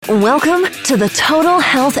Welcome to the Total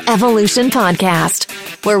Health Evolution Podcast,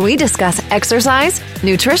 where we discuss exercise,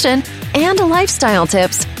 nutrition, and lifestyle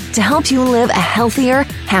tips to help you live a healthier,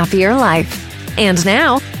 happier life. And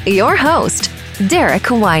now, your host, Derek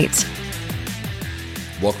White.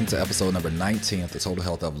 Welcome to episode number 19 of the Total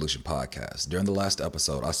Health Evolution Podcast. During the last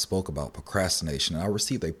episode, I spoke about procrastination, and I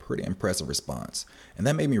received a pretty impressive response. And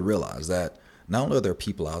that made me realize that not only are there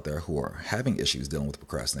people out there who are having issues dealing with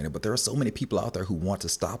procrastinating, but there are so many people out there who want to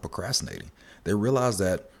stop procrastinating. They realize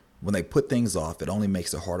that when they put things off, it only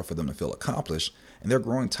makes it harder for them to feel accomplished, and they're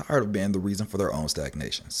growing tired of being the reason for their own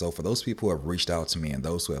stagnation. So for those people who have reached out to me and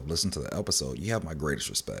those who have listened to the episode, you have my greatest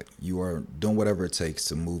respect. You are doing whatever it takes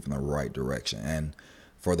to move in the right direction, and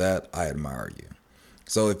for that, I admire you.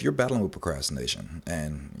 So if you're battling with procrastination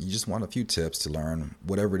and you just want a few tips to learn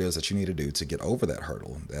whatever it is that you need to do to get over that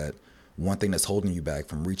hurdle, that one thing that's holding you back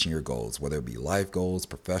from reaching your goals, whether it be life goals,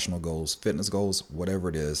 professional goals, fitness goals, whatever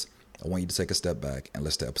it is, I want you to take a step back and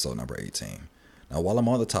listen to episode number 18. Now, while I'm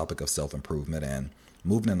on the topic of self-improvement and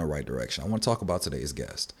moving in the right direction, I want to talk about today's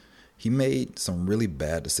guest. He made some really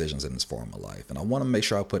bad decisions in his former life, and I want to make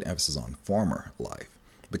sure I put emphasis on former life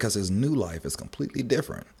because his new life is completely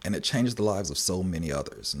different, and it changes the lives of so many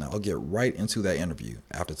others. Now, I'll get right into that interview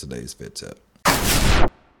after today's fit tip.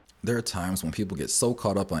 There are times when people get so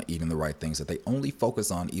caught up on eating the right things that they only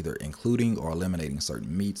focus on either including or eliminating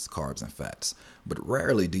certain meats, carbs, and fats. But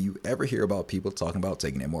rarely do you ever hear about people talking about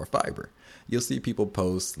taking in more fiber. You'll see people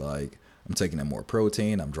post like, I'm taking in more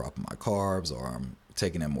protein, I'm dropping my carbs, or I'm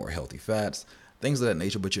taking in more healthy fats, things of that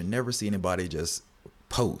nature, but you never see anybody just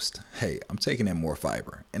post, hey, I'm taking in more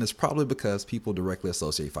fiber. And it's probably because people directly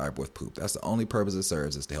associate fiber with poop. That's the only purpose it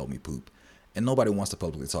serves, is to help me poop. And nobody wants to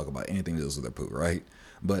publicly talk about anything that deals with their poop, right?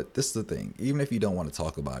 But this is the thing. Even if you don't want to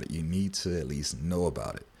talk about it, you need to at least know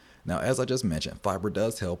about it. Now, as I just mentioned, fiber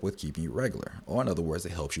does help with keeping you regular. Or in other words,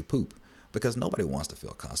 it helps you poop. Because nobody wants to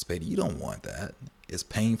feel constipated. You don't want that. It's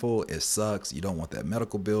painful. It sucks. You don't want that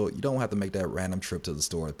medical bill. You don't have to make that random trip to the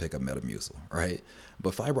store to pick up Metamucil, right?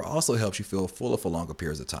 But fiber also helps you feel fuller for longer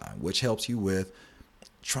periods of time, which helps you with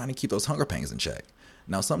trying to keep those hunger pains in check.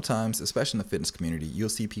 Now, sometimes, especially in the fitness community, you'll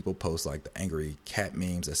see people post like the angry cat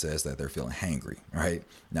memes that says that they're feeling hangry, right?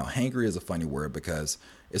 Now, hangry is a funny word because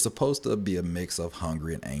it's supposed to be a mix of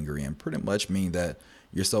hungry and angry and pretty much mean that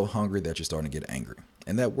you're so hungry that you're starting to get angry.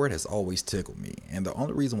 And that word has always tickled me. And the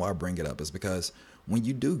only reason why I bring it up is because when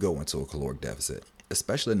you do go into a caloric deficit,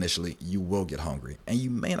 especially initially, you will get hungry. And you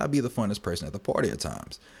may not be the funnest person at the party at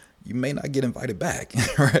times. You may not get invited back,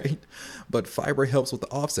 right? But fiber helps with the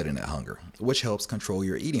offsetting that hunger, which helps control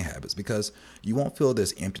your eating habits because you won't feel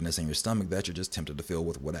this emptiness in your stomach that you're just tempted to fill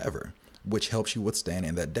with whatever, which helps you withstand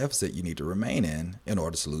in that deficit you need to remain in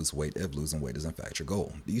order to lose weight if losing weight is in fact your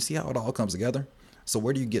goal. Do you see how it all comes together? So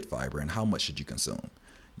where do you get fiber and how much should you consume?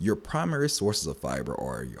 Your primary sources of fiber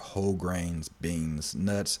are your whole grains, beans,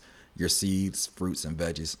 nuts, your seeds, fruits, and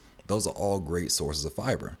veggies. Those are all great sources of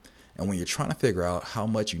fiber. And when you're trying to figure out how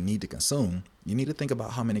much you need to consume, you need to think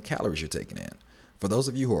about how many calories you're taking in. For those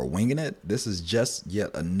of you who are winging it, this is just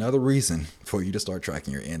yet another reason for you to start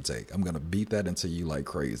tracking your intake. I'm going to beat that into you like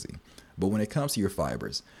crazy. But when it comes to your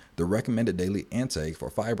fibers, the recommended daily intake for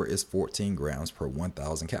fiber is 14 grams per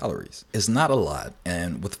 1,000 calories. It's not a lot,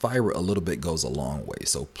 and with fiber, a little bit goes a long way.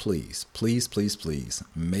 So please, please, please, please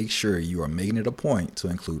make sure you are making it a point to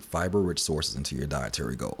include fiber-rich sources into your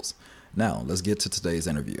dietary goals. Now, let's get to today's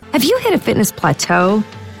interview. Have you hit a fitness plateau?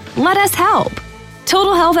 Let us help.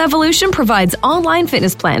 Total Health Evolution provides online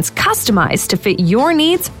fitness plans customized to fit your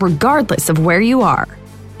needs regardless of where you are.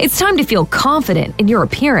 It's time to feel confident in your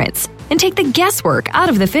appearance and take the guesswork out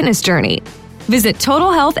of the fitness journey. Visit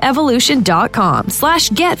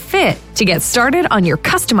TotalHealthEvolution.com/getfit to get started on your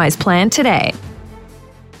customized plan today.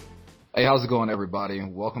 Hey, how's it going, everybody?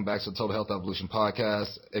 Welcome back to the Total Health Evolution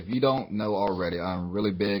Podcast. If you don't know already, I'm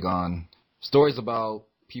really big on stories about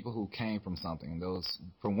people who came from something, those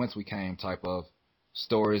from whence we came type of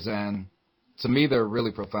stories. And to me, they're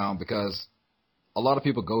really profound because a lot of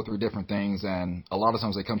people go through different things, and a lot of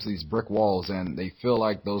times they come to these brick walls and they feel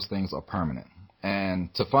like those things are permanent.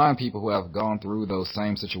 And to find people who have gone through those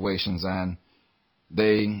same situations and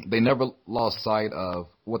they never lost sight of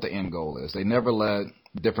what the end goal is. They never let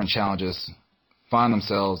different challenges find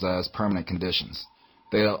themselves as permanent conditions.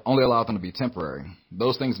 They only allow them to be temporary.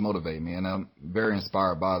 Those things motivate me, and I'm very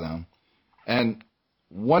inspired by them. And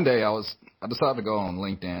one day I decided to go on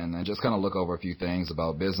LinkedIn and just kind of look over a few things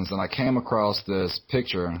about business, and I came across this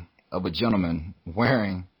picture of a gentleman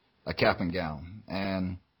wearing a cap and gown.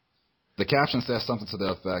 And the caption says something to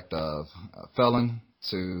the effect of felon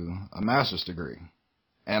to a master's degree.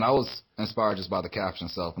 And I was inspired just by the caption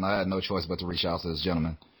itself, and I had no choice but to reach out to this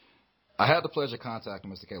gentleman. I had the pleasure of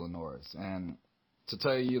contacting Mr. Kalan Norris, and to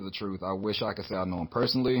tell you the truth, I wish I could say I know him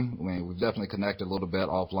personally. I mean, we've definitely connected a little bit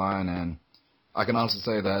offline, and I can honestly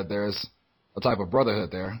say that there's a type of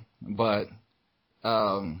brotherhood there. But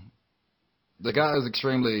the guy is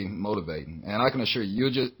extremely motivating, and I can assure you,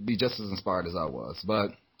 you'll be just as inspired as I was.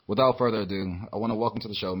 But without further ado, I want to welcome to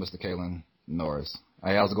the show Mr. Kalan Norris.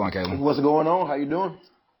 Hey, how's it going, Kalan? What's going on? How you doing?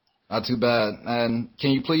 Not too bad. And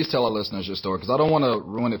can you please tell our listeners your story? Because I don't want to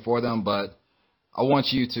ruin it for them, but I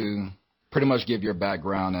want you to pretty much give your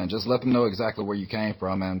background and just let them know exactly where you came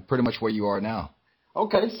from and pretty much where you are now.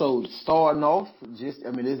 Okay, so starting off, this is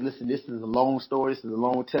a long story. This is a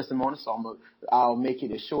long testimony, so I'll make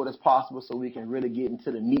it as short as possible so we can really get into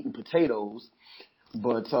the meat and potatoes.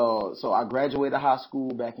 But so I graduated high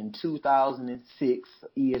school back in 2006.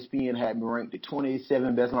 ESPN had me ranked the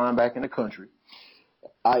 27th best linebacker in the country.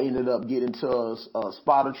 I ended up getting into a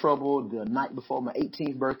spot of trouble the night before my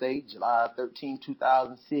 18th birthday, July 13,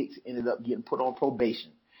 2006. Ended up getting put on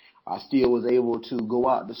probation. I still was able to go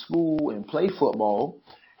out to school and play football.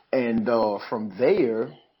 And from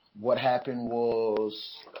there, what happened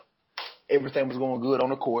was everything was going good on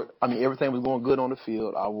the court. Everything was going good on the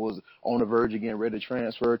field. I was on the verge of getting ready to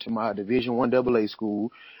transfer to my Division I AA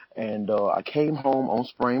school. And I came home on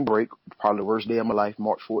spring break, probably the worst day of my life,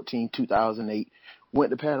 March 14, 2008. Went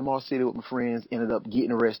to Panama City with my friends, ended up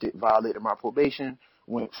getting arrested, violated my probation,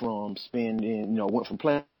 went from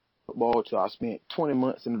playing football to I spent 20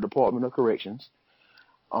 months in the Department of Corrections.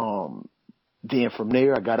 Then from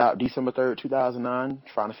there, I got out December 3rd, 2009,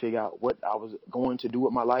 trying to figure out what I was going to do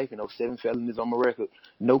with my life. 7 felonies on my record.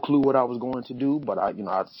 No clue what I was going to do, but I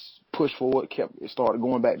pushed forward, started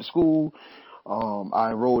going back to school.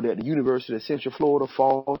 I enrolled at the University of Central Florida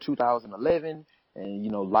fall 2011. And,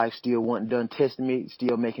 life still wasn't done testing me,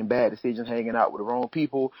 still making bad decisions, hanging out with the wrong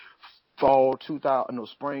people. Spring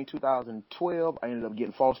 2012, I ended up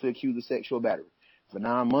getting falsely accused of sexual battery. For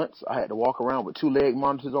 9 months, I had to walk around with 2 leg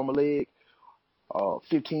monitors on my leg,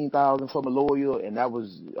 $15,000 from a lawyer, and that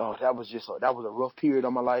was a rough period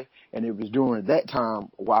of my life. And it was during that time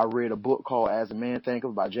where I read a book called As a Man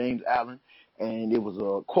Thinketh by James Allen, and it was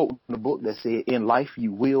a quote in the book that said, "In life,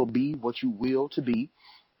 you will be what you will to be."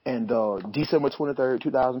 And December 23rd,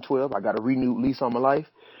 2012, I got a renewed lease on my life.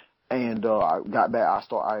 And I got back.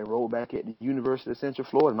 I enrolled back at the University of Central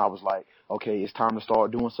Florida, and I was like, okay, it's time to start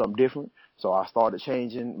doing something different. So I started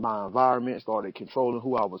changing my environment, started controlling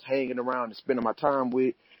who I was hanging around and spending my time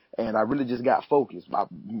with, and I really just got focused. I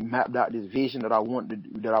mapped out this vision that I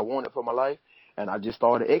wanted for my life, and I just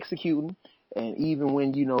started executing. And even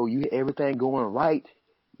when you everything going right,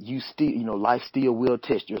 you still life still will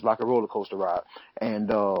test you. It's like a roller coaster ride. And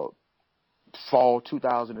fall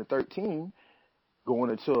 2013. Going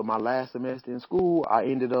into my last semester in school, I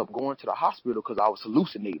ended up going to the hospital because I was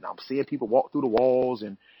hallucinating. I'm seeing people walk through the walls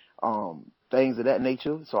and things of that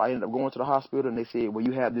nature. So I ended up going to the hospital, and they said, well,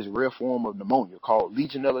 you have this rare form of pneumonia called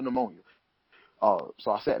Legionella pneumonia.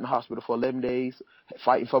 So I sat in the hospital for 11 days,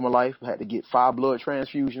 fighting for my life. I had to get 5 blood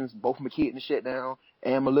transfusions. Both of my kidneys shut down,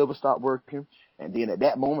 and my liver stopped working. And then at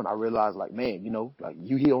that moment, I realized,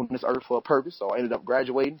 you here on this earth for a purpose. So I ended up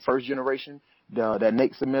graduating, first generation, that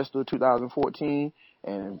next semester, 2014.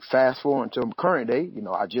 And fast forward to current day,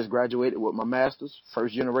 I just graduated with my master's,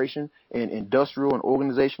 first generation, in industrial and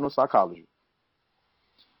organizational psychology.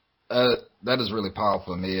 That is really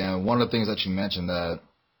powerful to me. And one of the things that you mentioned that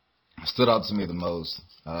stood out to me the most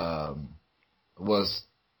was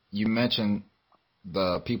you mentioned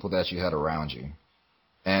the people that you had around you.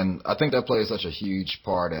 And I think that plays such a huge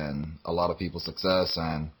part in a lot of people's success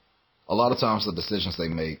and a lot of times the decisions they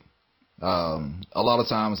make. A lot of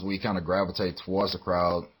times we kind of gravitate towards a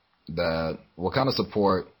crowd that will kind of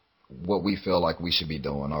support what we feel like we should be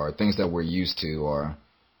doing or things that we're used to or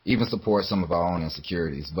even support some of our own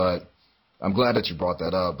insecurities. But I'm glad that you brought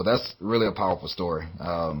that up. But that's really a powerful story.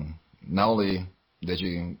 Not only did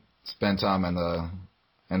you spend time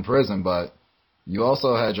in prison, but you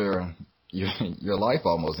also had your life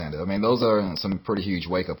almost ended. I mean, those are some pretty huge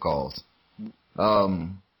wake-up calls.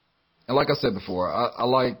 And like I said before, I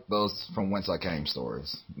like those from whence I came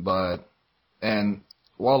stories. And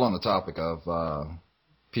while on the topic of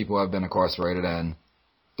people who have been incarcerated and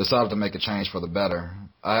decided to make a change for the better,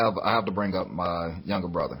 I have to bring up my younger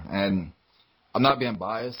brother. And I'm not being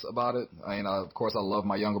biased about it. Of course, I love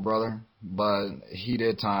my younger brother, but he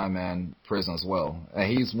did time in prison as well. And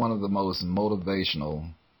he's one of the most motivational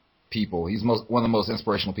people. He's one of the most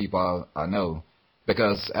inspirational people I know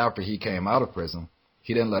because after he came out of prison,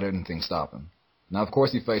 he didn't let anything stop him. Now, of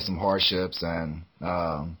course, he faced some hardships and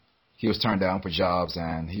he was turned down for jobs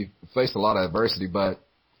and he faced a lot of adversity, but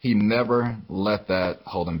he never let that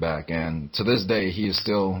hold him back. And to this day, he is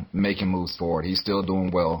still making moves forward. He's still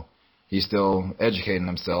doing well. He's still educating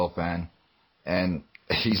himself, and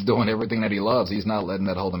he's doing everything that he loves. He's not letting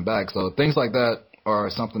that hold him back. So things like that are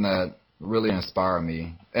something that really inspire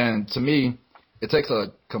me. And to me, it takes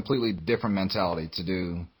a completely different mentality to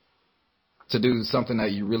do something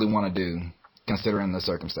that you really want to do, considering the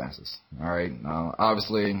circumstances. All right.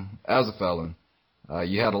 Obviously, as a felon,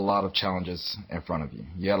 you had a lot of challenges in front of you.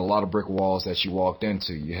 You had a lot of brick walls that you walked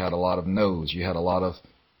into. You had a lot of no's. You had a lot of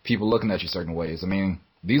people looking at you certain ways. I mean,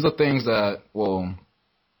 these are things that will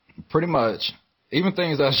pretty much, even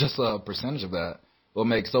things that's just a percentage of that, will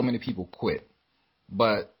make so many people quit.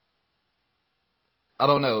 But I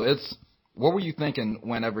don't know. What were you thinking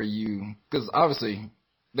whenever because obviously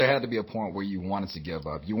there had to be a point where you wanted to give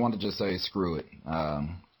up. You wanted to just say, screw it.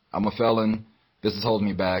 I'm a felon. This is holding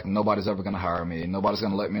me back. Nobody's ever going to hire me. Nobody's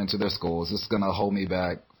going to let me into their schools. This is going to hold me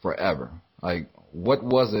back forever. Like, what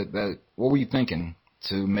were you thinking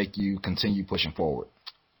to make you continue pushing forward?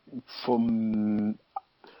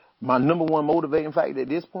 My number one motivating factor at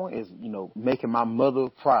this point is, making my mother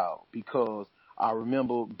proud, because I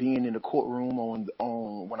remember being in the courtroom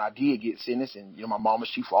on when I did get sentenced, and my mama,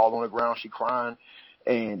 she fall on the ground, she crying,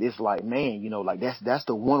 and it's like, man, like that's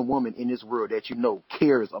the one woman in this world that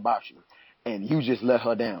cares about you, and you just let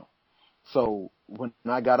her down. So when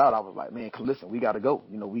I got out, I was like, man, listen, we got to go.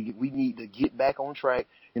 We need to get back on track.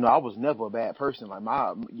 I was never a bad person. Like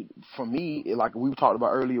for me, like we talked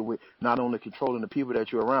about earlier, with not only controlling the people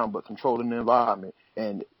that you're around, but controlling the environment.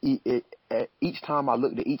 And each time I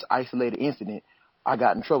looked at each isolated incident, I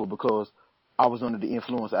got in trouble because I was under the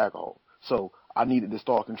influence of alcohol. So I needed to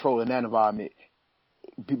start controlling that environment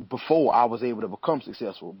before I was able to become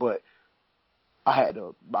successful. But I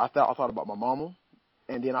thought about my mama.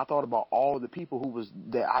 And then I thought about all the people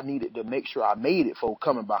that I needed to make sure I made it for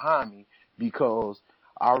coming behind me, because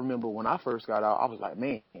I remember when I first got out, I was like,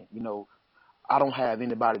 man, I don't have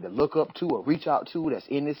anybody to look up to or reach out to that's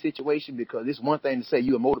in this situation, because it's one thing to say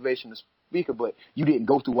you're a motivational speaker, but you didn't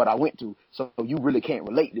go through what I went through, so you really can't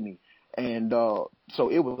relate to me. And so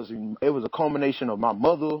it was a culmination of my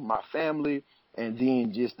mother, my family, and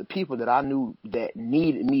then just the people that I knew that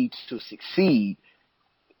needed me to succeed,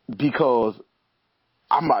 because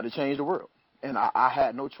I'm about to change the world. And I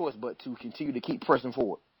had no choice but to continue to keep pressing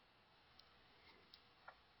forward.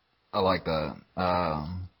 I like that.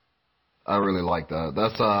 I really like that.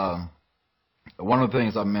 That's one of the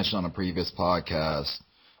things I mentioned on a previous podcast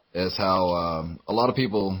is how a lot of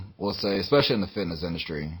people will say, especially in the fitness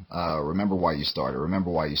industry, remember why you started.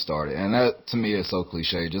 Remember why you started. And that, to me, is so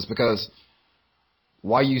cliche, just because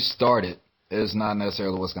why you started is not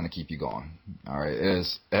necessarily what's going to keep you going. All right, it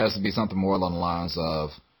has to be something more along the lines of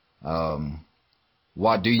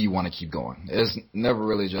why do you want to keep going? It's never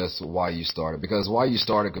really just why you started, because why you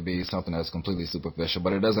started could be something that's completely superficial,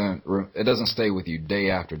 but it doesn't stay with you day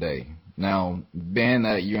after day. Now, being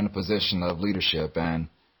that you're in a position of leadership and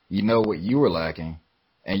you know what you were lacking,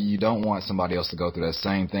 and you don't want somebody else to go through that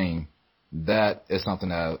same thing, that is something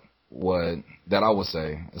that I would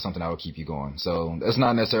say is something that would keep you going. So it's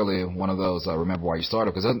not necessarily one of those remember why you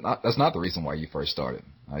started, because that's not the reason why you first started.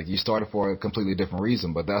 Like, you started for a completely different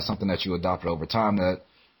reason, but that's something that you adopted over time that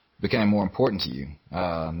became more important to you.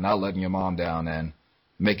 Not letting your mom down and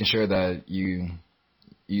making sure that you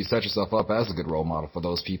set yourself up as a good role model for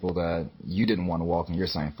those people that you didn't want to walk in your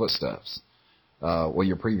same footsteps, or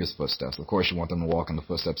your previous footsteps. Of course, you want them to walk in the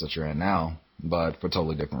footsteps that you're in now, but for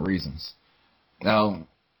totally different reasons. Now,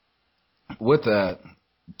 with that,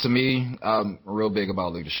 to me, I'm real big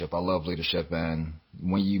about leadership. I love leadership, and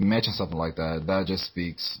when you mention something like that, that just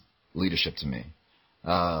speaks leadership to me.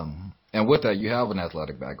 And with that, you have an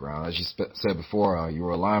athletic background. As you said before, you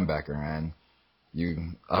were a linebacker, and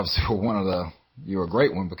you obviously were you were a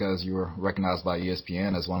great one, because you were recognized by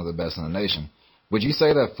ESPN as one of the best in the nation. Would you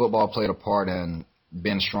say that football played a part in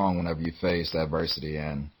being strong whenever you faced adversity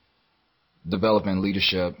and developing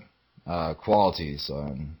leadership qualities?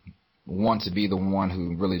 Want to be the one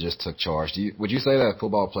who really just took charge. Would you say that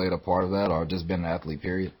football played a part of that, or just being an athlete,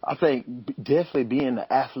 period? I think definitely being an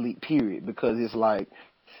athlete, period, because it's like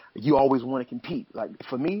you always want to compete. Like,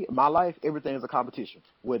 for me, my life, everything is a competition.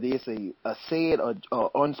 Whether it's a said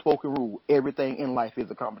or unspoken rule, everything in life is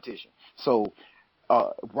a competition. So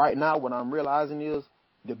right now, what I'm realizing is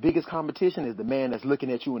the biggest competition is the man that's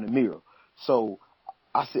looking at you in the mirror. So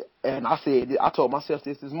I told myself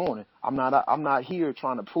this morning. I'm not here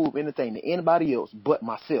trying to prove anything to anybody else but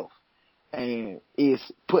myself, and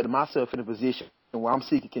it's putting myself in a position where I'm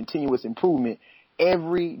seeking continuous improvement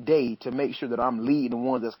every day to make sure that I'm leading the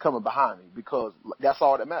ones that's coming behind me, because that's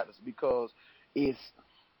all that matters. Because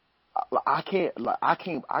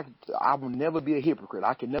I will never be a hypocrite.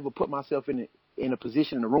 I can never put myself in a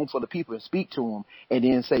position in a room full of people and speak to them and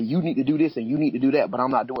then say, you need to do this and you need to do that, but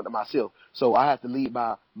I'm not doing it myself. So I have to lead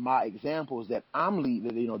by my examples that I'm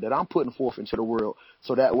leading, that I'm putting forth into the world.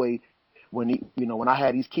 So that way, when I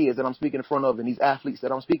had these kids that I'm speaking in front of and these athletes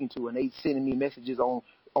that I'm speaking to, and they sending me messages on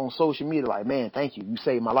social media like, man, thank you, you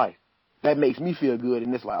saved my life. That makes me feel good,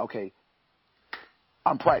 and it's like, okay,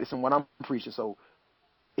 I'm practicing what I'm preaching, so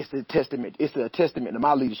it's a testament to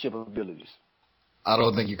my leadership abilities. I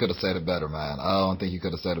don't think you could have said it better, man. I don't think you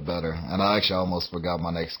could have said it better. And I actually almost forgot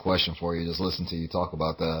my next question for you, just listening to you talk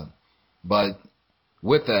about that. But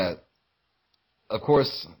with that, of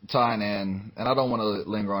course, tying in, and I don't want to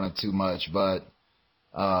linger on it too much, but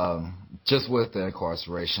just with the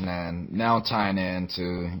incarceration and now tying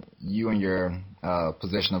into you and your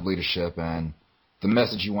position of leadership and the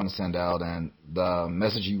message you want to send out and the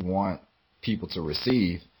message you want people to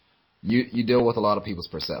receive, you deal with a lot of people's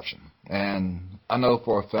perception. And I know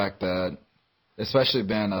for a fact that, especially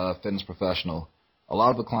being a fitness professional, a lot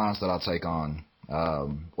of the clients that I take on,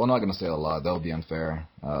 well, I'm not going to say a lot, that would be unfair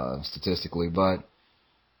statistically, but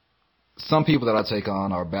some people that I take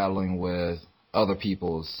on are battling with other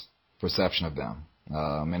people's perception of them.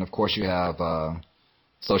 And of course you have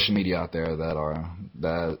social media out there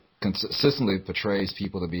that consistently portrays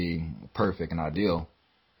people to be perfect and ideal.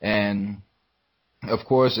 And of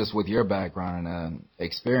course, just with your background and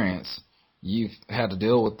experience, you've had to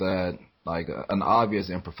deal with that, like an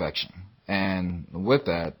obvious imperfection. And with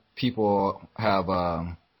that, people have,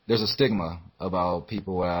 there's a stigma about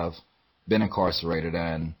people who have been incarcerated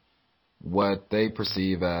and what they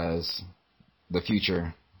perceive as the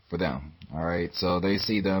future for them. All right. So they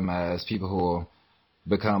see them as people who will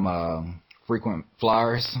become frequent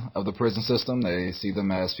flyers of the prison system. They see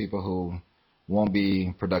them as people who won't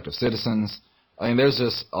be productive citizens. I mean, there's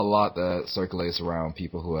just a lot that circulates around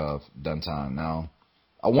people who have done time. Now,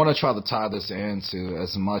 I want to try to tie this into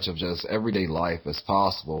as much of just everyday life as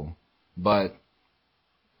possible. But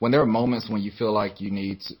when there are moments when you feel like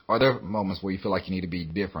are there moments where you feel like you need to be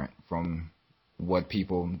different from what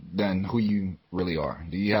people than who you really are?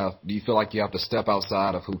 Do you feel like you have to step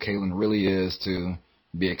outside of who Kalan really is to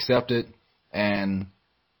be accepted? And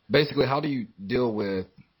basically, how do you deal with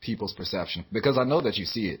people's perception? Because I know that you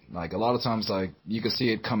see it. Like a lot of times, like you can see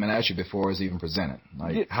it coming at you before it's even presented.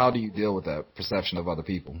 Like, how do you deal with that perception of other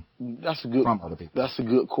people? From other people. That's a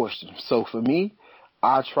good question. So for me,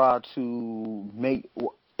 I try to make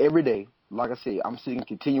every day, like I said, I'm seeking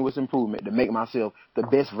continuous improvement to make myself the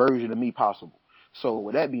best version of me possible. So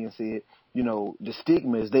with that being said, the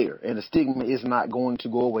stigma is there, and the stigma is not going to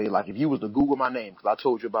go away. Like if you was to Google my name, because I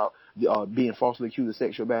told you about being falsely accused of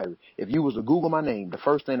sexual battery. If you was to Google my name, the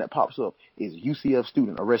first thing that pops up is UCF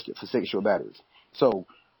student arrested for sexual batteries. So,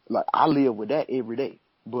 like, I live with that every day.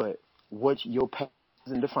 But what your past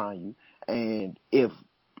doesn't define you, and if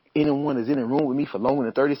anyone is in the room with me for longer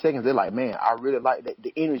than 30 seconds, they're like, man, I really like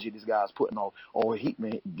the energy this guy's putting off, or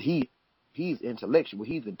he's intellectual,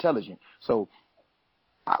 he's intelligent. So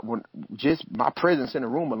just my presence in the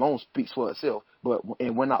room alone speaks for itself.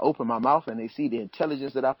 And when I open my mouth and they see the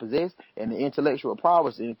intelligence that I possess and the intellectual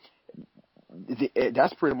prowess, and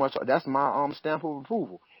that's pretty much my stamp of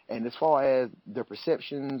approval. And as far as the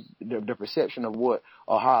perception of what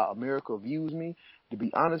or how America views me, to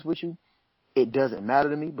be honest with you, it doesn't matter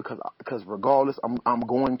to me because regardless, I'm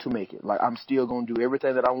going to make it. Like, I'm still going to do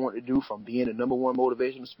everything that I want to do, from being the number one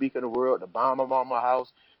motivational speaker in the world to buying my mama a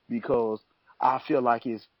house, because I feel like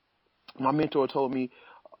my mentor told me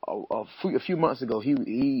a few months ago,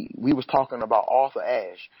 we was talking about Arthur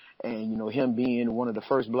Ashe and, him being one of the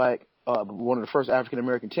first African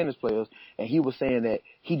American tennis players. And he was saying that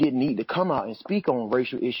he didn't need to come out and speak on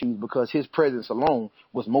racial issues because his presence alone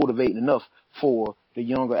was motivating enough for the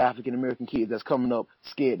younger African American kids that's coming up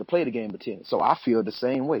scared to play the game of tennis. So I feel the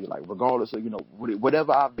same way. Like, regardless of,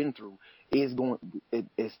 whatever I've been through, it's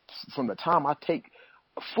from the time I take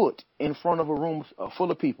foot in front of a room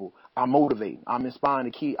full of people, I'm motivating. I'm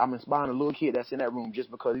inspiring a little kid that's in that room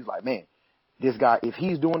just because he's like, man, this guy, if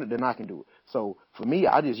he's doing it, then I can do it. So for me,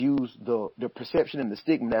 I just use the perception and the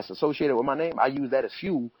stigma that's associated with my name. I use that as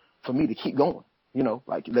fuel for me to keep going.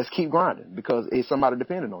 Like, let's keep grinding because it's somebody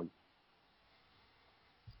depending on you.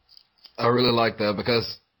 I really like that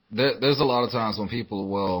because there's a lot of times when people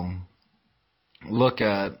will look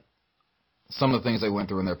at some of the things they went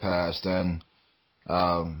through in their past, and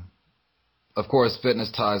of course,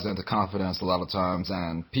 fitness ties into confidence a lot of times,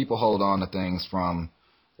 and people hold on to things from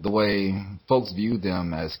the way folks viewed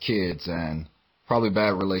them as kids and probably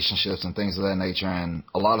bad relationships and things of that nature, and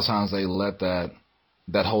a lot of times they let that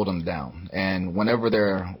that hold them down. And whenever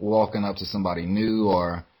they're walking up to somebody new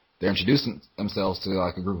or they're introducing themselves to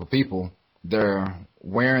like a group of people, they're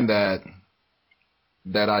wearing that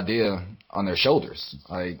idea on their shoulders.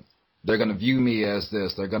 Like, they're going to view me as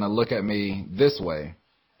this. They're going to look at me this way.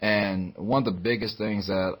 And one of the biggest things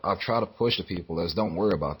that I try to push to people is don't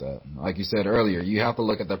worry about that. Like you said earlier, you have to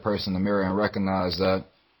look at that person in the mirror and recognize that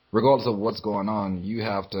regardless of what's going on, you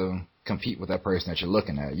have to compete with that person that you're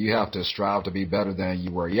looking at. You have to strive to be better than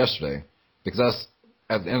you were yesterday, because that's,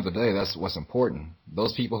 at the end of the day, that's what's important.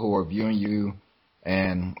 Those people who are viewing you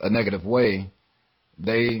in a negative way,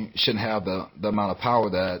 they shouldn't have the amount of power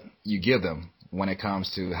that you give them when it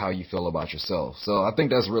comes to how you feel about yourself. So I think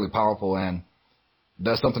that's really powerful, and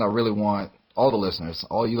that's something I really want all the listeners,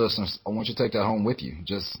 all you listeners, I want you to take that home with you.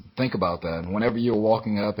 Just think about that. Whenever you're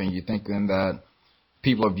walking up and you're thinking that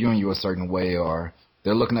people are viewing you a certain way, or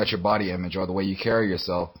they're looking at your body image or the way you carry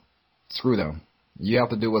yourself, screw them. You have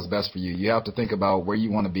to do what's best for you. You have to think about where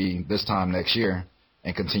you want to be this time next year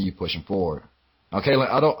and continue pushing forward. Okay,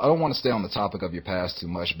 I don't want to stay on the topic of your past too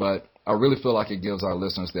much, but I really feel like it gives our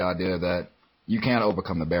listeners the idea that you can't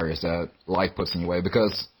overcome the barriers that life puts in your way,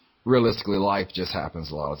 because realistically, life just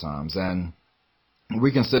happens a lot of times. And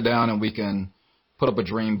we can sit down and we can put up a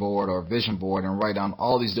dream board or a vision board and write down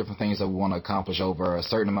all these different things that we want to accomplish over a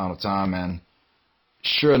certain amount of time. And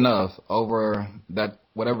sure enough, over that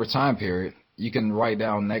whatever time period, you can write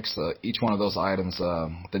down next to each one of those items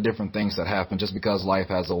the different things that happen, just because life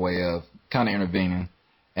has a way of kind of intervening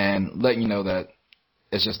and letting you know that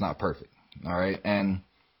it's just not perfect. All right. And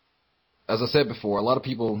as I said before, a lot of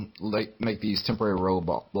people make these temporary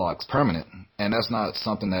roadblocks permanent, and that's not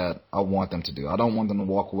something that I want them to do. I don't want them to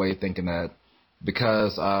walk away thinking that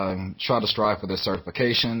because I tried to strive for this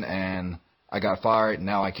certification and I got fired,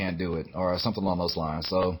 now I can't do it, or something along those lines.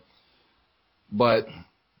 So, but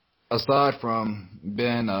aside from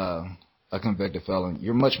being a convicted felon,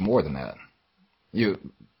 you're much more than that. You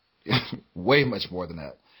way much more than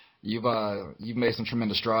that. You've made some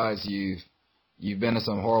tremendous strides. You've been in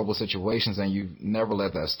some horrible situations, and you've never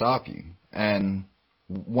let that stop you. And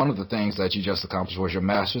one of the things that you just accomplished was your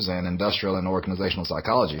master's in industrial and organizational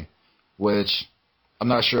psychology, which I'm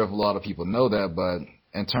not sure if a lot of people know that, but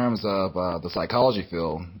in terms of the psychology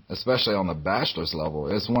field, especially on the bachelor's level,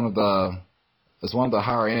 it's one of the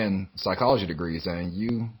higher end psychology degrees, and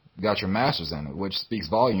you got your master's in it, which speaks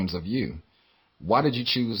volumes of you. Why did you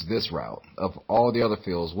choose this route of all the other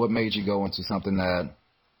fields? What made you go into something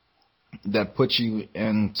that put you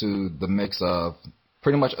into the mix of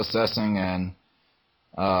pretty much assessing and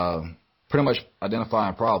pretty much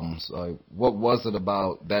identifying problems? What was it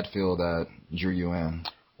about that field that drew you in?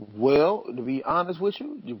 Well, to be honest with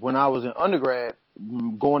you, when I was in undergrad,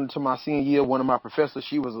 going into my senior year, one of my professors,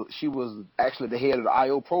 she was actually the head of the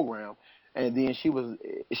IO program, and then she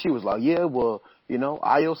was like, yeah, well, you know,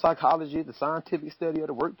 IO psychology, the scientific study of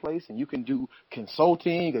the workplace, and you can do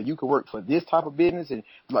consulting, or you can work for this type of business, and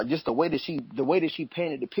like just the way that she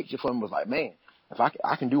painted the picture for me was like, man, if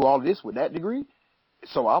I can do all this with that degree.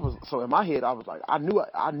 So in my head, I was like, I knew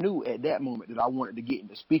at that moment that I wanted to get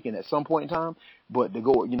into speaking at some point in time, but to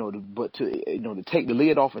go, to take the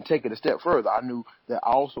lid off and take it a step further, I knew that I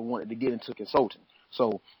also wanted to get into consulting.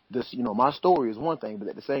 So this, my story is one thing, but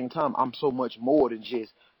at the same time, I'm so much more than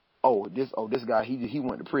just, this guy, he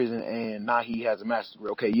went to prison and now he has a master's degree.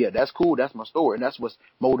 Okay, yeah, that's cool. That's my story, and that's what's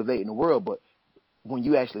motivating the world. But when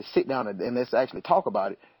you actually sit down and let's actually talk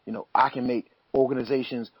about it, I can make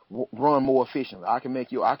organizations run more efficiently. I can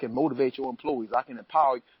motivate your employees. I can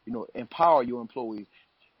empower your employees.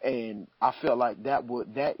 And I felt like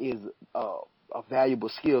that is a valuable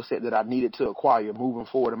skill set that I needed to acquire moving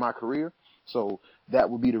forward in my career. So that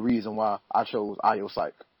would be the reason why I chose IO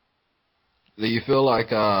Psych. Do you feel like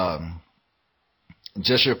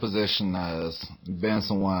just your position as being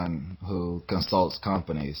someone who consults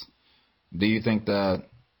companies, do you think that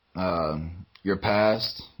your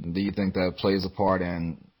past, do you think that plays a part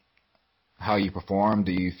in how you perform?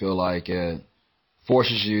 Do you feel like it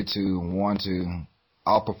forces you to want to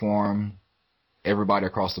outperform everybody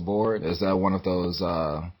across the board? Is that one of those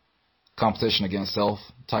competition against self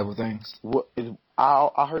type of things?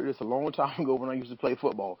 I heard this a long time ago when I used to play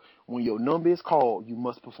football. When your number is called, you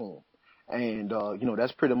must perform. And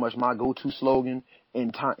that's pretty much my go-to slogan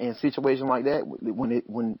in situations like that.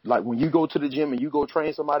 When you go to the gym and you go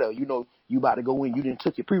train somebody, or you about to go in, you didn't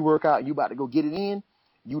took your pre-workout, and you about to go get it in,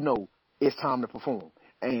 it's time to perform.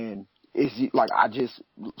 And it's like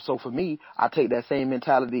so for me, I take that same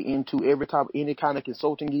mentality into any kind of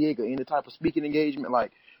consulting gig or any type of speaking engagement.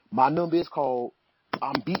 Like, my number is called.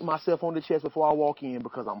 I'm beating myself on the chest before I walk in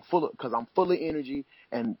because I'm full of energy,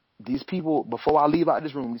 and these people, before I leave out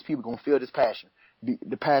this room, these people going to feel this passion,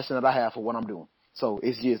 the passion that I have for what I'm doing. So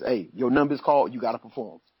it's just, hey, your number's called, you got to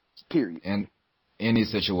perform, period. In any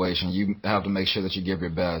situation, you have to make sure that you give your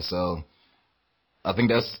best. So I think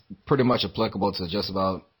that's pretty much applicable to just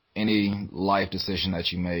about any life decision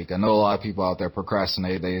that you make. I know a lot of people out there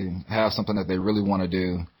procrastinate. They have something that they really want to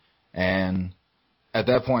do, and at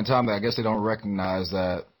that point in time, I guess they don't recognize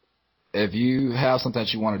that if you have something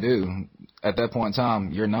that you want to do, at that point in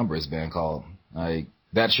time, your number is being called. Like,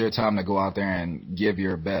 that's your time to go out there and give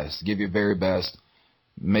your best, give your very best,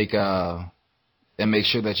 and make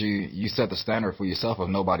sure that you set the standard for yourself if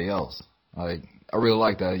nobody else. Like, I really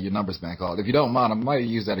like that your number's being called. If you don't mind, I might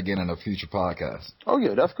use that again in a future podcast. Oh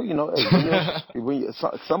yeah, that's cool.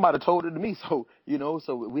 Somebody told it to me, so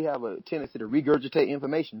so we have a tendency to regurgitate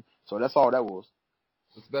information. So that's all that was.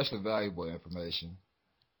 Especially valuable information.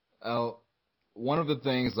 One of the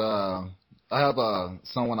things I have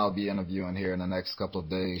someone I'll be interviewing here in the next couple of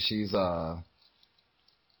days. She's a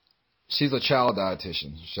child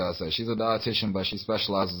dietitian, shall I say. She's a dietitian, but she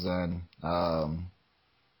specializes in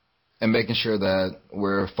making sure that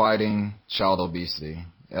we're fighting child obesity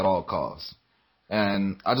at all costs.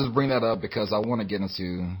 And I just bring that up because I want to get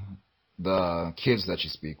into the kids that you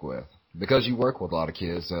speak with. Because you work with a lot of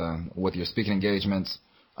kids, with your speaking engagements,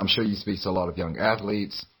 I'm sure you speak to a lot of young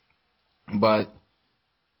athletes. But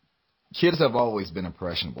kids have always been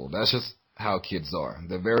impressionable. That's just how kids are.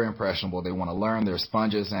 They're very impressionable. They want to learn. They're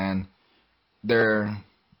sponges, and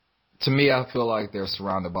to me, I feel like they're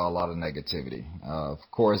surrounded by a lot of negativity. Of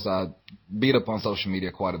course, I beat up on social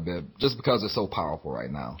media quite a bit just because it's so powerful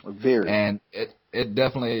right now. Very. And it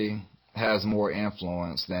definitely has more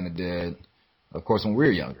influence than it did, of course, when we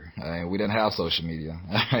were younger. I mean, we didn't have social media.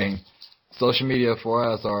 I mean, social media for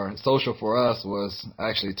us, or social for us, was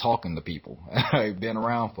actually talking to people, being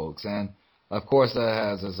around folks. And, of course, that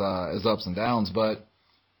has its ups and downs, but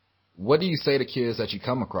what do you say to kids that you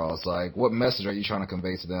come across? Like, what message are you trying to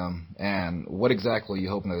convey to them, and what exactly are you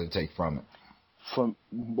hoping that they take from it? From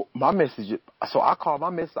my message, so I call my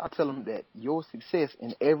message, I tell them that your success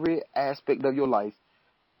in every aspect of your life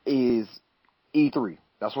is E3.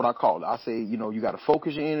 That's what I call it. I say, you got to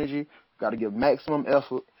focus your energy, you got to give maximum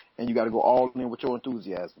effort, and you got to go all in with your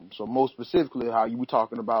enthusiasm. So most specifically, how you were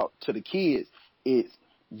talking about to the kids, it's,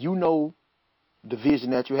 the vision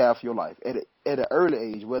that you have for your life at an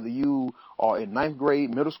early age, whether you are in 9th grade,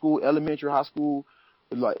 middle school, elementary, high school,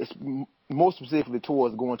 like it's most specifically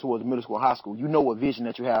going towards middle school, high school. You know what vision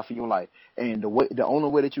that you have for your life, and the only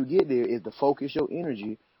way that you get there is to focus your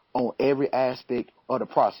energy on every aspect of the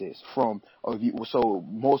process.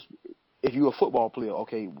 If you're a football player,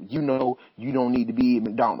 okay, you don't need to be at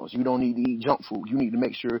McDonald's. You don't need to eat junk food. You need to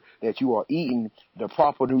make sure that you are eating the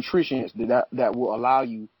proper nutrition that will allow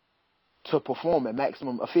you to perform at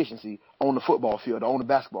maximum efficiency on the football field, on the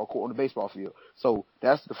basketball court, on the baseball field. So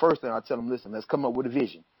that's the first thing I tell them. Listen, let's come up with a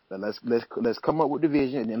vision. Let's come up with the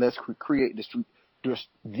vision, and then let's create the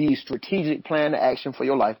strategic plan of action for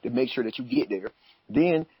your life to make sure that you get there.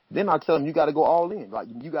 Then I tell them you got to go all in. Like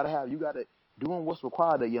doing what's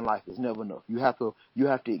required of you in life is never enough. You have to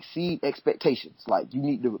exceed expectations. Like you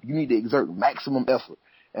need to exert maximum effort.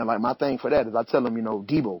 And like my thing for that is I tell them,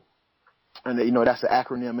 DEBO. And, that's the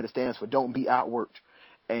acronym, and it stands for Don't Be Outworked.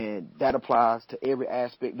 And that applies to every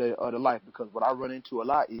aspect of the life, because what I run into a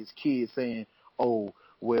lot is kids saying, oh,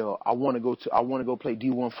 well, I want to go play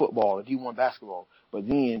D1 football or D1 basketball. But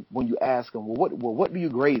then when you ask them, what do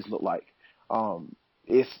your grades look like? I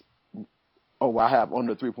have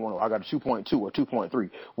under 3.0. I got a 2.2 or 2.3.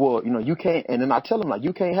 Well, you can't. And then I tell them, like,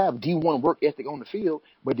 you can't have D1 work ethic on the field,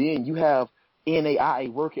 but then you have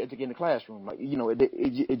NAIA work ethic in the classroom. Like,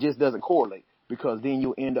 it just doesn't correlate, because then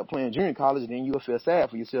you'll end up playing junior college, and then you'll feel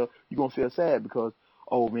sad for yourself. You're going to feel sad because,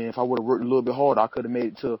 oh man, if I would have worked a little bit harder, I could have made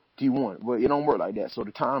it to D1. Well, it don't work like that. So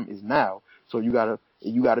the time is now. So you gotta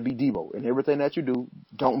be Debo. And everything that you do,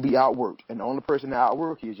 don't be outworked. And the only person that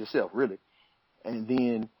outwork you is yourself, really. And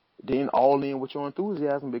then all in with your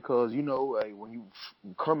enthusiasm, because, when you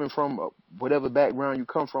coming from whatever background you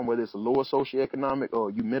come from, whether it's a lower socioeconomic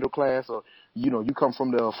or you middle class, or, you come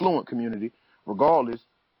from the affluent community, regardless,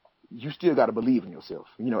 you still got to believe in yourself,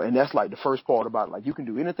 and that's like the first part about it. Like, you can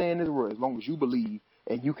do anything in this world as long as you believe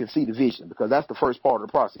and you can see the vision, because that's the first part of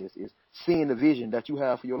the process, is seeing the vision that you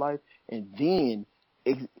have for your life, and then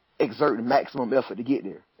exerting maximum effort to get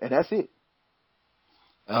there. And that's it.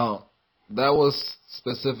 Oh, that was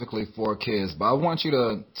specifically for kids, but I want you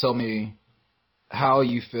to tell me how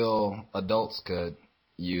you feel adults could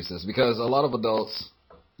use this, because a lot of adults,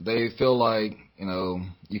 they feel like,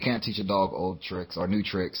 you can't teach a dog old tricks or new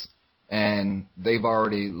tricks, and they've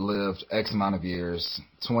already lived X amount of years,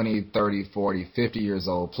 20, 30, 40, 50 years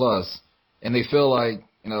old plus, and they feel like,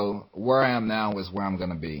 where I am now is where I'm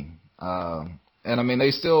going to be. And I mean,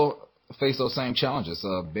 they still face those same challenges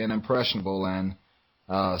of being impressionable and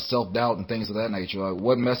self-doubt and things of that nature.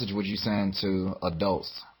 What message would you send to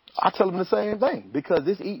adults? I tell them the same thing because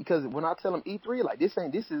because when I tell them E3, like this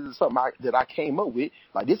is something that I came up with.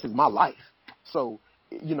 Like this is my life. So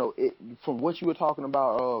from what you were talking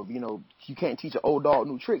about, you can't teach an old dog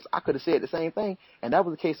new tricks. I could have said the same thing, and that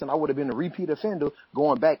was the case, and I would have been a repeat offender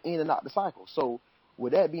going back in and out the cycle. So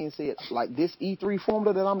with that being said, like this E3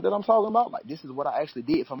 formula that I'm talking about, like this is what I actually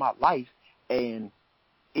did for my life, and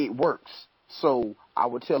it works. So I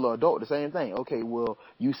would tell an adult the same thing. Okay, well,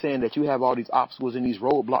 you saying that you have all these obstacles and these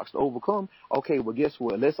roadblocks to overcome. Okay, well, guess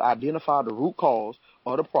what? Let's identify the root cause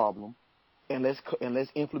of the problem, and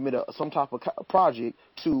let's implement some type of project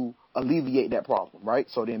to alleviate that problem, right?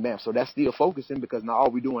 So then, bam. So that's still focusing because now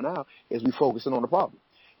all we're doing now is we focusing on the problem,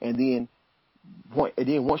 and then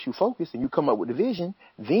once you focus and you come up with the vision,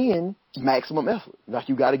 then maximum effort. Like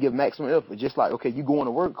you got to give maximum effort. Just like, okay, you going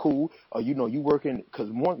to work, cool, or you working because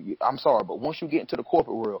I'm sorry, but once you get into the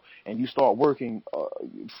corporate world and you start working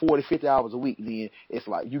 40, 50 hours a week, then it's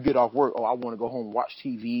like you get off work. Oh, I want to go home and watch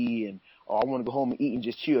TV, and I want to go home and eat and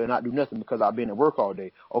just chill and not do nothing because I've been at work all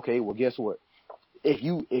day. Okay, well, guess what? If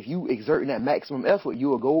you exerting that maximum effort, you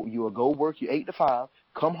will go work your 8 to 5,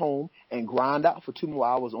 come home and grind out for 2 more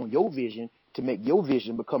hours on your vision to make your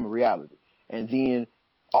vision become a reality. And then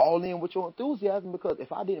all in with your enthusiasm, because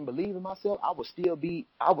if I didn't believe in myself, I would still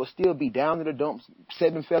be down in the dumps,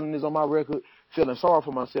 7 felonies on my record, feeling sorry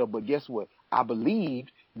for myself. But guess what? I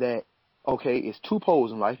believed that, okay, it's 2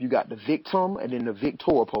 poles in life. You got the victim and then the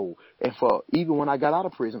victor pole. And for even when I got out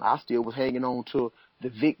of prison, I still was hanging on to the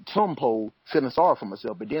victim pole, feeling sorry for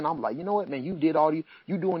myself. But then I'm like, you know what, man, you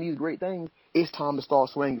doing these great things. It's time to start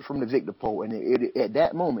swinging from the victor pole. And at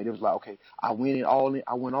that moment, it was like, okay, I went all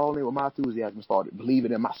in with my enthusiasm, started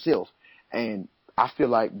believing in myself. And I feel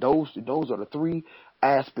like those are the 3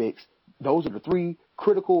 aspects. Those are the 3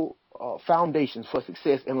 critical foundations for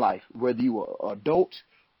success in life. Whether you are adult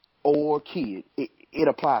or kid, it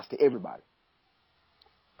applies to everybody.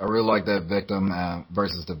 I really like that victim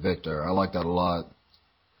versus the victor. I like that a lot.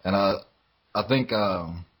 And I think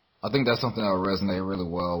that's something that will resonate really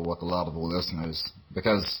well with a lot of the listeners,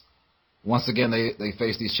 because once again they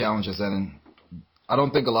face these challenges, and I don't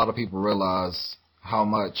think a lot of people realize how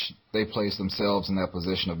much they place themselves in that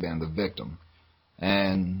position of being the victim.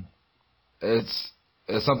 And it's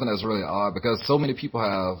something that's really odd because so many people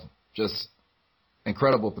have just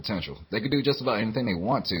incredible potential. They could do just about anything they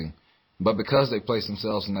want to, but because they place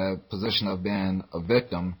themselves in that position of being a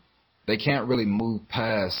victim, they can't really move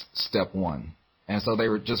past step 1. And so they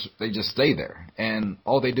just stay there. And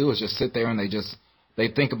all they do is just sit there and they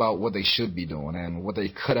think about what they should be doing and what they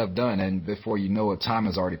could have done. And before you know it, time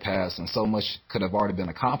has already passed and so much could have already been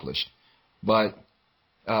accomplished. But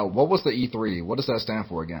what was the E3? What does that stand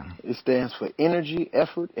for again? It stands for energy,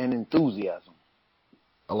 effort, and enthusiasm.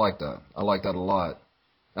 I like that. I like that a lot.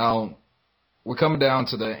 Now, we're coming down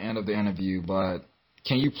to the end of the interview, but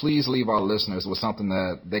can you please leave our listeners with something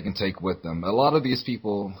that they can take with them? A lot of these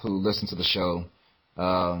people who listen to the show,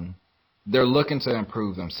 they're looking to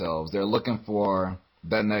improve themselves. They're looking for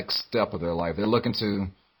that next step of their life. They're looking to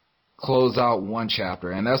close out one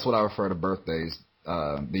chapter, and that's what I refer to birthdays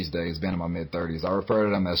these days, being in my mid-30s. I refer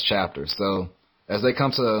to them as chapters. So as they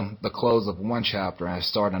come to the close of one chapter and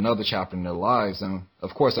start another chapter in their lives, and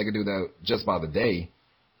of course they could do that just by the day,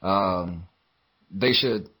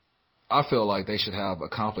 I feel like they should have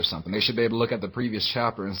accomplished something. They should be able to look at the previous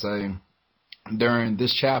chapter and say, during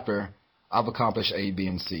this chapter, I've accomplished A, B,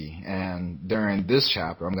 and C. And during this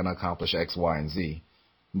chapter, I'm going to accomplish X, Y, and Z.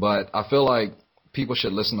 But I feel like people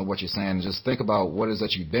should listen to what you're saying and just think about what it is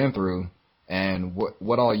that you've been through and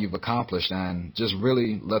what all you've accomplished, and just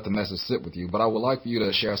really let the message sit with you. But I would like for you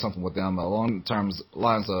to share something with them along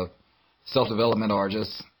lines of self-development or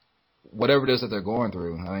just whatever it is that they're going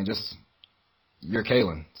through. I mean, just... You're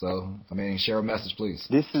Kalan, so, I mean, share a message, please.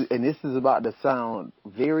 This is about to sound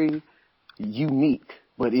very unique,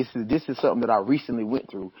 but this is something that I recently went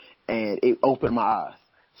through, and it opened my eyes.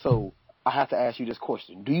 So I have to ask you this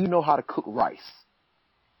question. Do you know how to cook rice?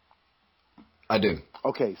 I do.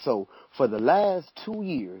 Okay, so for the last 2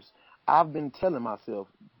 years, I've been telling myself,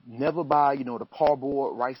 never buy, the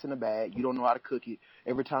parboiled rice in a bag. You don't know how to cook it.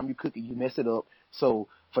 Every time you cook it, you mess it up. So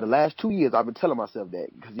for the last 2 years, I've been telling myself that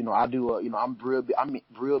because, I do, I'm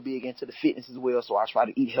real big into the fitness as well. So I try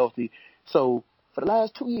to eat healthy. So for the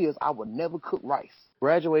last 2 years, I would never cook rice.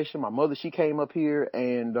 Graduation, my mother, she came up here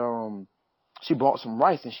and, she bought some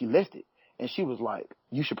rice and she left it. And she was like,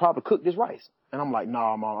 you should probably cook this rice. And I'm like,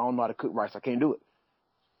 nah, Mom, I don't know how to cook rice. I can't do it.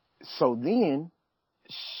 So then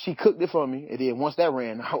she cooked it for me. And then once that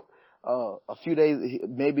ran out, a few days,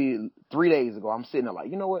 maybe 3 days ago, I'm sitting there like,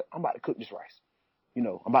 you know what? I'm about to cook this rice.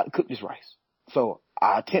 I'm about to cook this rice. So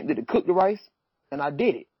I attempted to cook the rice and I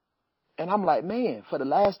did it. And I'm like, man, for the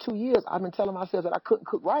last 2 years, I've been telling myself that I couldn't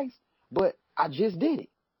cook rice, but I just did it.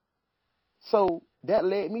 So that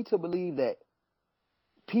led me to believe that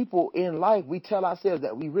people in life, we tell ourselves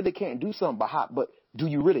that we really can't do something, but do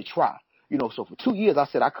you really try? So for 2 years, I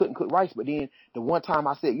said I couldn't cook rice. But then the one time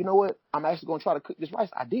I said, you know what, I'm actually going to try to cook this rice,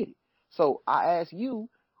 I did it. So I ask you,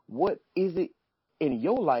 what is it in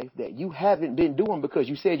your life that you haven't been doing because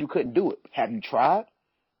you said you couldn't do it? Have you tried?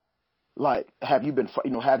 Like, have you been,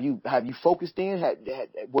 have you focused in?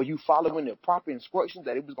 Were you following the proper instructions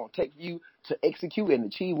that it was going to take you to execute and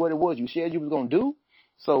achieve what it was you said you was going to do?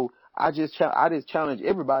 So I just challenge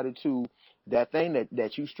everybody to that thing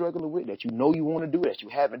that you struggling with, that you want to do, that you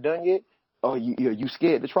haven't done yet, or you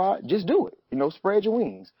scared to try it. Just do it. Spread your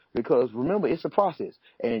wings, because remember, it's a process,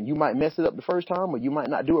 and you might mess it up the first time, or you might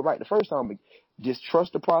not do it right the first time. But just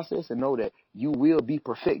trust the process and know that you will be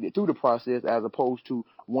perfected through the process, as opposed to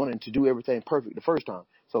wanting to do everything perfect the first time.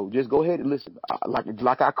 So just go ahead and listen.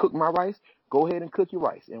 Like I cook my rice. Go ahead and cook your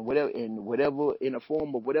rice, and whatever in the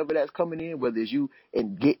form of whatever that's coming in, whether it's you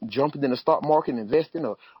jumping in the stock market, investing,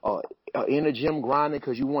 or in the gym grinding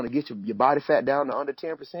because you want to get your body fat down to under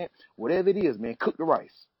 10%. Whatever it is, man, cook the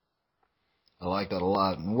rice. I like that a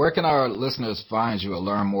lot. Where can our listeners find you or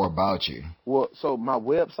learn more about you? Well, so my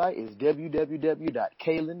website is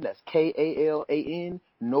www.Kalan, that's Kalan,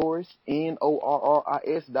 Norris,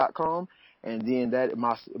 Norris.com. And then that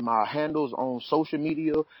my handles on social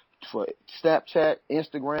media for Snapchat,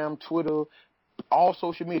 Instagram, Twitter, all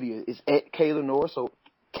social media is at Kalan Norris. So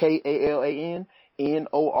KalanNorris.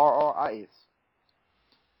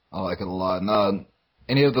 I like it a lot. Now,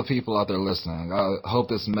 any of the people out there listening, I hope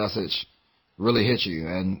this message really hits you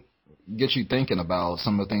and gets you thinking about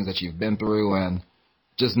some of the things that you've been through, and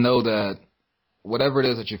just know that whatever it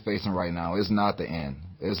is that you're facing right now is not the end.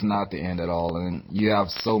 It's not the end at all, and you have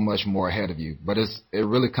so much more ahead of you. But it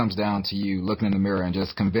really comes down to you looking in the mirror and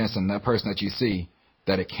just convincing that person that you see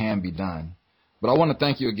that it can be done. But I want to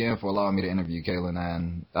thank you again for allowing me to interview Kalan,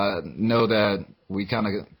 and I know that we kind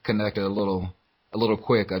of connected a little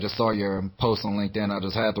quick. I just saw your post on LinkedIn. I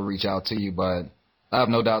just had to reach out to you, but I have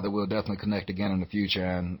no doubt that we'll definitely connect again in the future,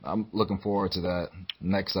 and I'm looking forward to that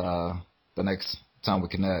the next time we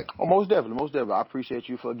connect. Oh, most definitely. I appreciate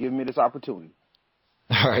you for giving me this opportunity.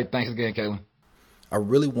 All right. Thanks again, Kalan. I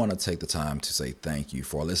really want to take the time to say thank you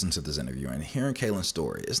for listening to this interview and hearing Kalan's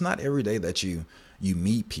story. It's not every day that you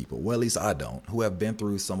meet people, well, at least I don't, who have been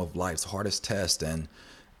through some of life's hardest tests and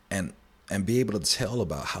be able to tell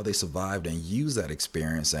about how they survived and use that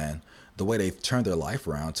experience and the way they've turned their life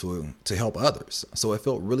around to help others. So it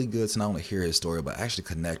felt really good to not only hear his story, but actually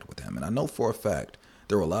connect with him. And I know for a fact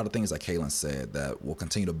there were a lot of things that Kalan said that will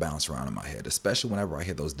continue to bounce around in my head, especially whenever I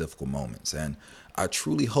hit those difficult moments. And I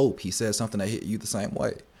truly hope he said something that hit you the same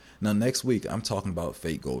way. Now, next week, I'm talking about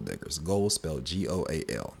fake gold diggers. Gold spelled Goal.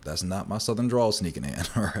 That's not my southern drawl sneaking in,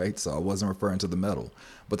 all right? So I wasn't referring to the metal.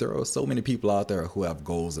 But there are so many people out there who have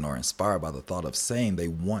goals and are inspired by the thought of saying they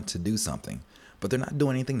want to do something, but they're not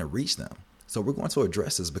doing anything to reach them. So we're going to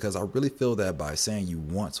address this because I really feel that by saying you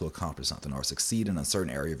want to accomplish something or succeed in a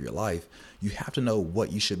certain area of your life, you have to know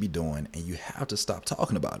what you should be doing, and you have to stop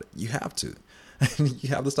talking about it. You have to. You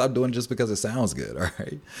have to stop doing it just because it sounds good, all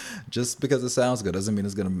right? Just because it sounds good doesn't mean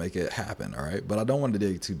it's going to make it happen, all right? But I don't want to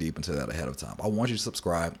dig too deep into that ahead of time. I want you to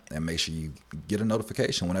subscribe and make sure you get a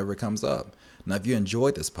notification whenever it comes up. Now, if you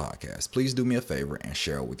enjoyed this podcast, please do me a favor and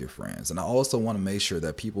share it with your friends. And I also want to make sure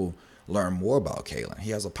that people learn more about Kalan. He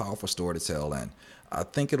has a powerful story to tell, and I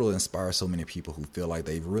think it'll inspire so many people who feel like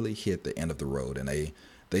they've really hit the end of the road, and they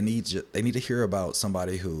need to hear about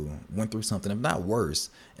somebody who went through something, if not worse,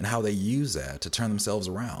 and how they use that to turn themselves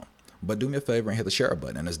around. But do me a favor and hit the share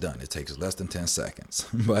button, and it's done. It takes less than 10 seconds.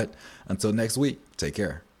 But until next week, take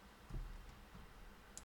care.